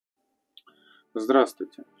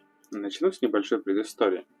Здравствуйте. Начну с небольшой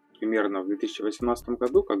предыстории. Примерно в 2018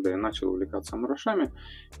 году, когда я начал увлекаться мурашами,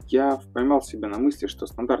 я поймал себя на мысли, что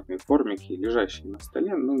стандартные формики, лежащие на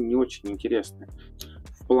столе, не очень интересны.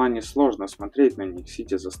 В плане сложно смотреть на них,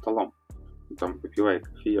 сидя за столом, там, попивая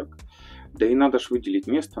кофеек. Да и надо ж выделить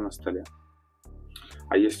место на столе.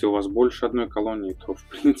 А если у вас больше одной колонии, то в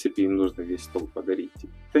принципе им нужно весь стол подарить.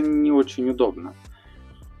 Это не очень удобно.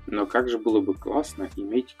 Но как же было бы классно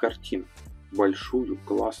иметь картину. Большую,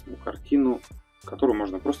 классную картину, которую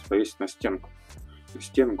можно просто повесить на стенку.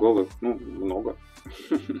 Стен голых, много.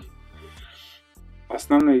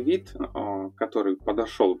 Основной вид, который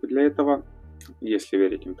подошел бы для этого, если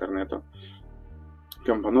верить интернету,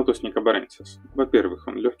 Camponotus nicabarensis. Во-первых,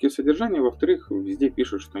 он легкий в содержании, во-вторых, везде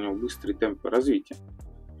пишут, что у него быстрый темп развития.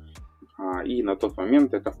 И на тот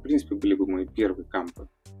момент это, в принципе, были бы мои первые кампы.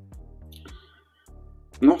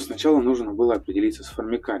 Но сначала нужно было определиться с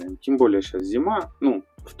формикарием. Тем более сейчас зима,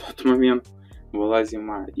 в тот момент была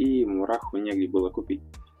зима, и мураху негде было купить.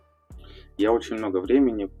 Я очень много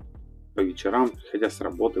времени по вечерам, приходя с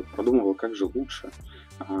работы, продумывал, как же лучше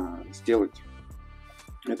сделать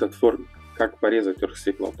этот формик. Как порезать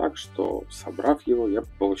оргстекло так, что, собрав его, я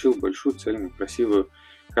получил большую, цельную, красивую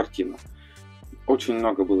картину. Очень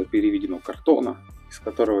много было переведено картона, из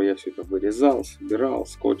которого я все это вырезал, собирал,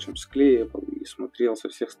 скотчем склеивал и смотрел со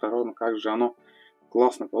всех сторон, как же оно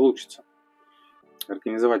классно получится.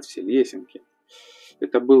 Организовать все лесенки.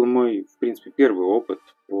 Это был мой, в принципе, первый опыт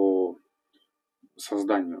по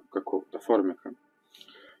созданию какого-то формика.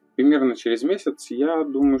 Примерно через месяц я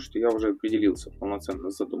думаю, что я уже определился полноценно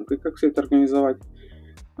с задумкой, как все это организовать.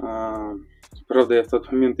 Правда, я в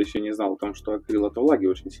тот момент еще не знал о том, что акрил от влаги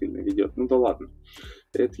очень сильно ведет. Ну да ладно,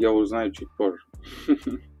 это я узнаю чуть позже.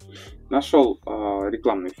 Нашел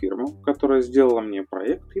рекламную фирму, которая сделала мне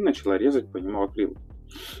проект и начала резать по нему акрил.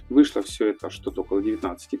 Вышло все это что-то около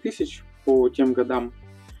 19 тысяч по тем годам.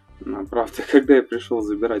 Правда, когда я пришел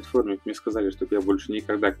забирать формик, мне сказали, чтобы я больше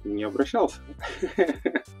никогда к ним не обращался.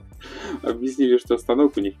 Объяснили, что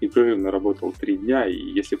станок у них непрерывно работал 3 дня, и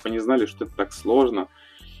если бы они знали, что это так сложно,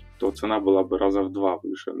 то цена была бы раза в 2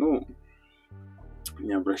 выше.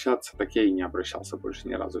 Не обращаться, так я и не обращался больше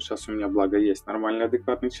ни разу. Сейчас у меня, благо, есть нормальный,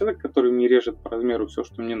 адекватный человек, который мне режет по размеру все,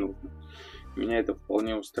 что мне нужно. Меня это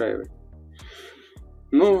вполне устраивает.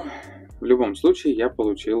 В любом случае, я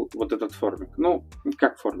получил вот этот формик.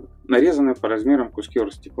 Как формик? Нарезанные по размерам куски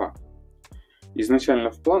оргстекла.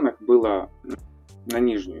 Изначально в планах было на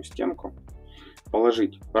нижнюю стенку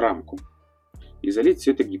положить рамку и залить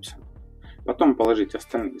все это гипсом. Потом положить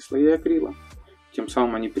остальные слои акрила. Тем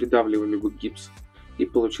самым они придавливали бы гипс. И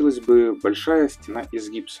получилась бы большая стена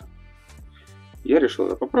из гипса. Я решил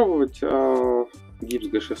это попробовать. Гипс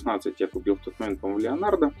G16 я купил в тот момент, по-моему, в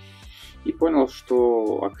Леонардо. И понял,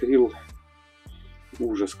 что акрил,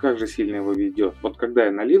 ужас, как же сильно его ведет. Вот когда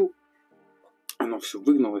я налил, оно все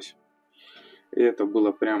выгнулось. И это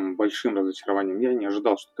было прям большим разочарованием. Я не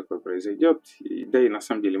ожидал, что такое произойдет. Да и на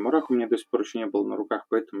самом деле мурах у меня до сих пор еще не было на руках,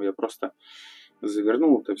 поэтому я просто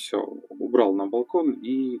завернул это все, убрал на балкон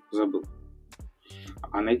и забыл.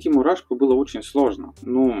 А найти мурашку было очень сложно.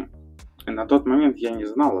 На тот момент я не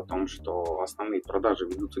знал о том, что основные продажи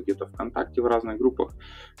ведутся где-то ВКонтакте в разных группах.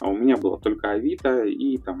 А у меня было только Авито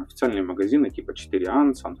и там официальные магазины типа 4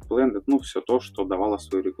 Ants, Unplanned, все то, что давало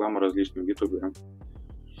свою рекламу различным ютуберам.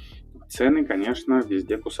 Цены, конечно,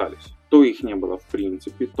 везде кусались. То их не было в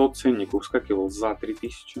принципе, то ценник ускакивал за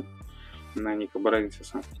 3000 на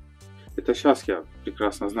Nicabarensis. Это сейчас я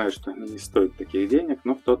прекрасно знаю, что они не стоят таких денег,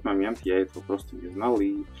 но в тот момент я этого просто не знал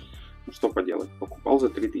и что поделать, покупал за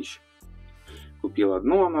 3000. Купил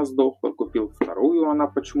одну, она сдохла, купил вторую, она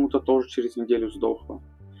почему-то тоже через неделю сдохла.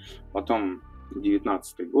 Потом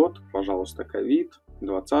 19-й год, пожалуйста, ковид,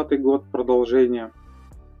 20-й год, продолжение.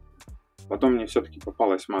 Потом мне все-таки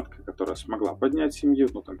попалась матка, которая смогла поднять семью,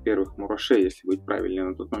 первых мурашей, если быть правильнее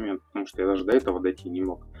на тот момент, потому что я даже до этого дойти не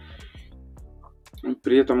мог.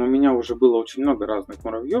 При этом у меня уже было очень много разных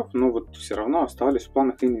муравьев, но все равно оставались в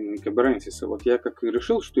планах именно Nicabarensis. Вот я как и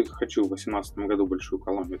решил, что их хочу в 2018 году большую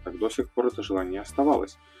колонию, так до сих пор это желание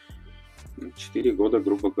оставалось. 4 года,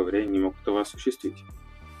 грубо говоря, я не мог этого осуществить.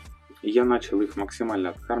 И я начал их максимально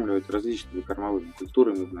откармливать различными кормовыми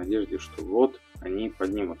культурами в надежде, что вот они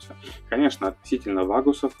поднимутся. Конечно, относительно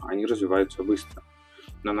вагусов они развиваются быстро,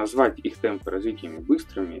 но назвать их темпы развития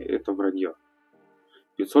быстрыми – это вранье.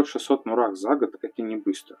 500-600 мурах за год – это не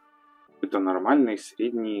быстро. Это нормальный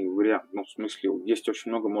средний вариант. В смысле, есть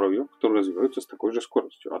очень много муравьев, которые развиваются с такой же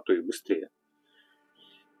скоростью, а то и быстрее.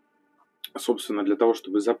 Собственно, для того,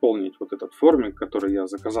 чтобы заполнить вот этот формик, который я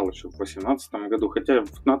заказал еще в 2018 году, хотя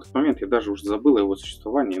на тот момент я даже уже забыл о его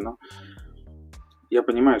существовании, но Я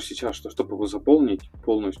понимаю сейчас, что чтобы его заполнить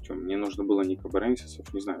полностью, мне нужно было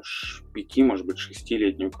никобаренсисов, не знаю, 5, может быть,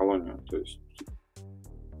 6-летнюю колонию. То есть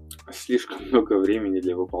слишком много времени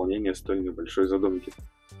для выполнения столь небольшой задумки.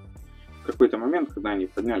 В какой-то момент, когда они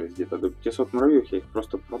поднялись где-то до 500 муравьев, я их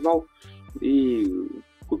просто продал и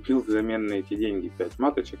купил взамен на эти деньги 5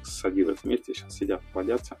 маточек, садил их вместе, сейчас сидят,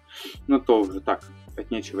 плодятся. Но то уже так, от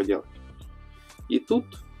нечего делать. И тут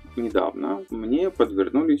недавно мне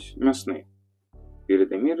подвернулись мясные.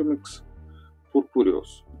 Iridomyrmex,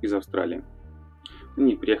 purpureus из Австралии.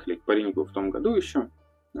 Они приехали к пареньку в том году еще.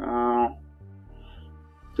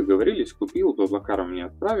 Договорились, купил, Блаблакаром мне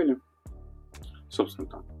отправили. Собственно,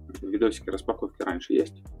 там видосики распаковки раньше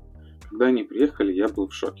есть. Когда они приехали, я был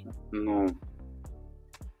в шоке. Но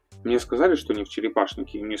мне сказали, что они в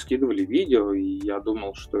черепашнике, и мне скидывали видео, и я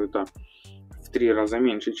думал, что это в 3 раза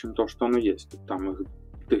меньше, чем то, что оно есть. Там их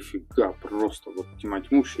дофига просто, вот тьма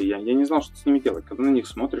тьмущая. Я не знал, что с ними делать. Когда на них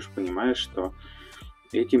смотришь, понимаешь, что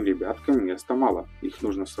этим ребяткам места мало. Их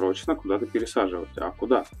нужно срочно куда-то пересаживать. А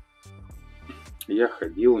куда? Я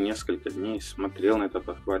ходил несколько дней, смотрел на этот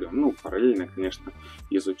аквариум. Ну, параллельно, конечно,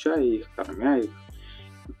 изучая их, кормя их,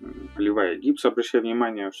 поливая гипс. Обращая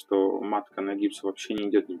внимание, что матка на гипс вообще не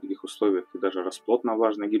идет ни в каких условиях. И даже расплод на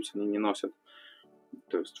влажный гипс они не носят.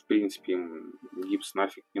 То есть, в принципе, им гипс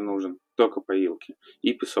нафиг не нужен. Только поилки.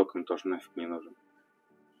 И песок им тоже нафиг не нужен.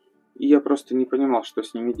 И я просто не понимал, что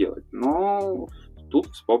с ними делать. Но тут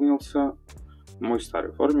вспомнился мой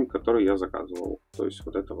старый формик, который я заказывал. То есть,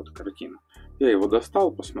 вот эта вот картина. Я его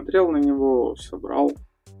достал, посмотрел на него, собрал.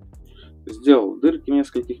 Сделал дырки в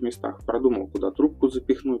нескольких местах. Продумал, куда трубку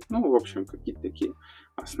запихнуть. Ну, в общем, какие-то такие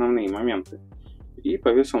основные моменты. И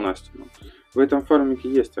повесил на стену. В этом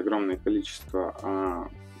формике есть огромное количество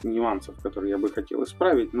нюансов, которые я бы хотел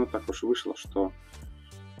исправить, но так уж вышло, что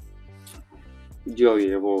делал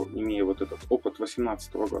я его, имея вот этот опыт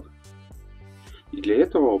 2018 года. И для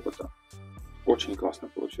этого опыта очень классно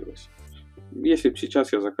получилось. Если бы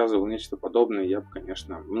сейчас я заказывал нечто подобное, я бы,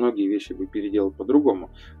 конечно, многие вещи бы переделал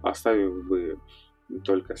по-другому, оставив бы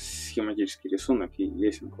только схематический рисунок и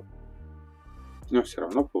лесенку. Но все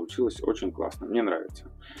равно получилось очень классно, мне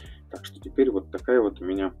нравится. Так что теперь вот такая вот у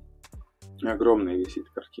меня огромная висит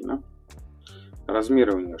картина.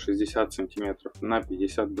 Размеры у нее 60 см на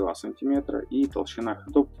 52 см и толщина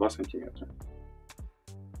ходов 2 см.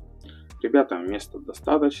 Ребятам места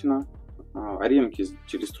достаточно. Оремки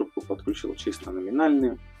через трубку подключил чисто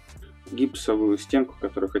номинальные. Гипсовую стенку,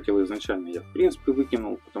 которую хотел изначально, я в принципе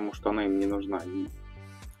выкинул, потому что она им не нужна. И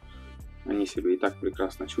они себя и так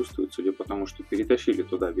прекрасно чувствуют, судя по тому, что перетащили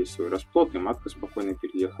туда весь свой расплод, и матка спокойно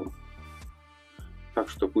переехала. Так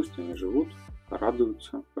что пусть они живут,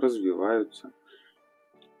 радуются, развиваются.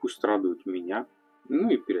 Пусть радуют меня,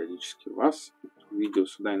 ну и периодически вас. Видео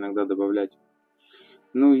сюда иногда добавлять.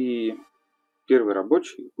 Ну и первый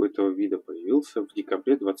рабочий у этого вида появился в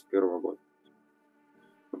декабре 2021 года.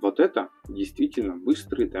 Вот это действительно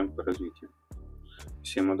быстрые темпы развития.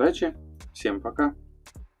 Всем удачи, всем пока!